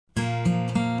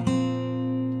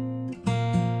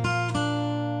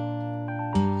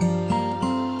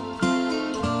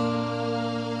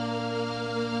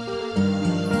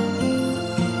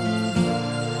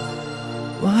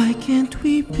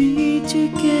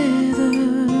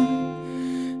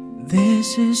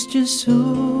This is just so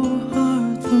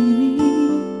hard for me.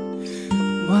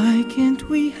 Why can't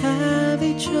we have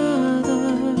each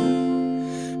other?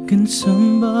 Can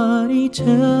somebody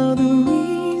tell the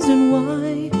reason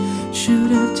why?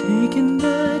 Should have taken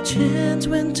the chance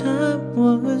when time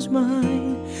was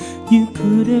mine. You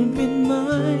could have been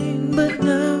mine, but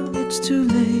now it's too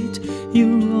late.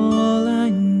 You're all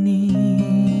I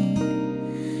need.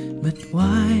 But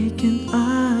why can't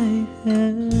I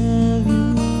have you?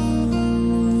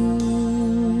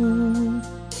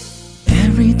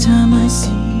 Every time I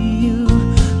see you,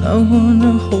 I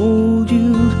wanna hold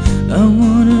you, I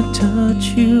wanna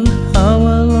touch you. How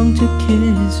I long to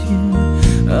kiss you,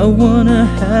 I wanna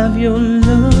have your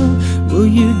love. Will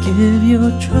you give your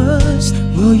trust?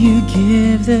 Will you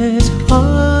give this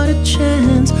heart a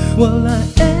chance? Will I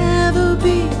ever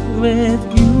be with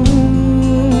you?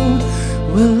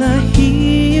 Will I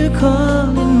hear you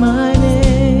calling my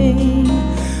name?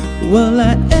 Will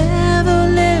I ever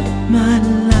live my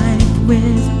life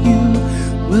with you?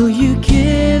 Will you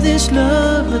give this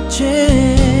love a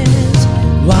chance?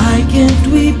 Why can't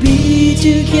we be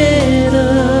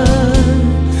together?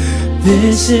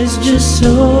 This is just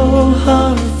so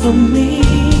hard for me.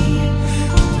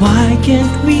 Why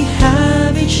can't we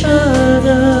have each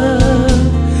other?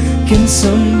 Can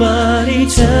somebody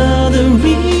tell the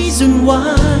reason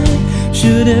why?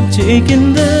 Should have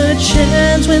taken the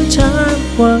chance when time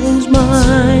was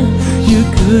mine. You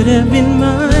could have been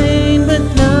mine, but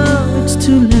now it's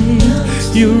too late.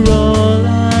 You're all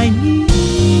I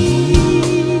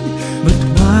need. But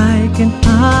why can't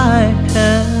I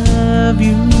have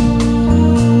you?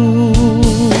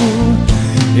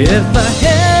 If I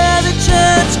had a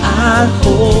chance, I'd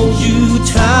hold you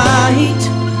tight,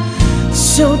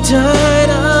 so tight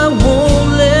I won't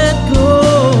let go.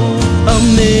 I'll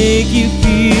make you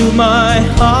feel my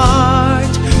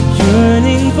heart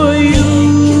yearning for you.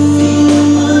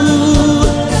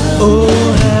 Oh,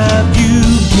 have you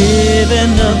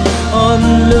given up on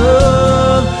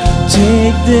love?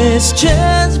 Take this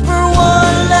chance for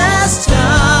one last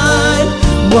time.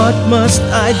 What must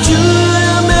I do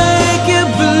to make you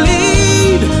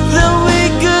believe that we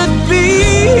could be?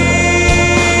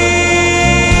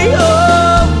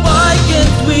 Oh, why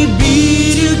can't we be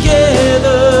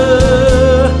together?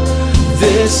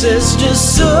 This is just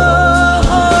so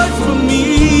hard for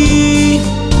me.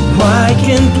 Why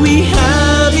can't we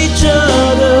have each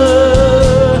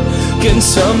other? Can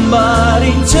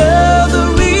somebody tell the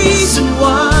reason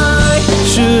why?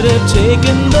 Should have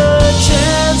taken the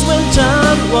chance when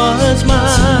time was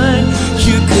mine.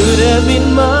 You could have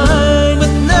been mine,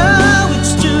 but now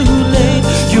it's too late.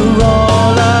 You're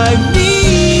all I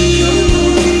need.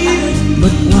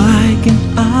 But why can't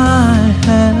I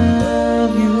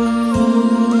have you?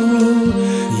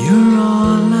 You're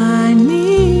all I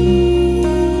need.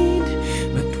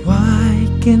 But why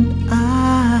can't